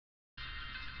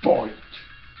Fight!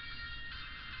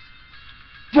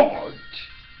 Fight!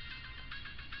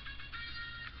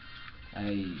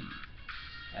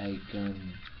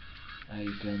 I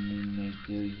come and I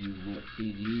tell you what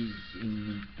it is in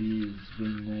the biz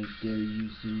when I tell you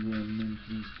so.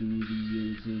 Immanency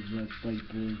Studios is a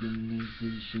pipe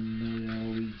organization that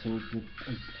always holds a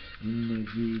pipe in their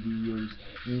videos,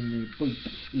 and their pipe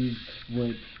is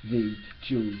what they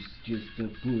chose just to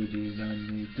put it on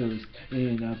their toast.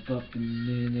 And a poppin'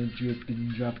 and a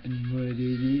drippin', droppin' what it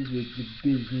is with the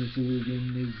business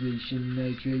organization.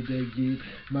 I try to get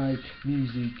my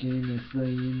music and a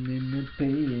slaying and a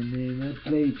paying and a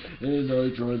play, and I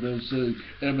try to say,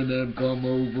 Eminem, come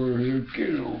over here,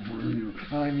 get over here.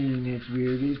 I mean, it's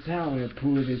weird, it's how I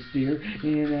put a steer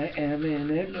in a M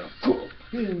and a cool.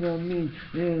 And I mean,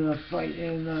 in a fight,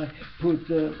 and I put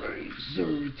the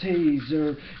razor,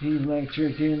 taser,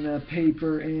 electric in the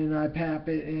paper, and I pap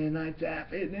it, and I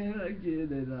tap it, and I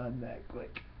get it on that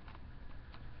click.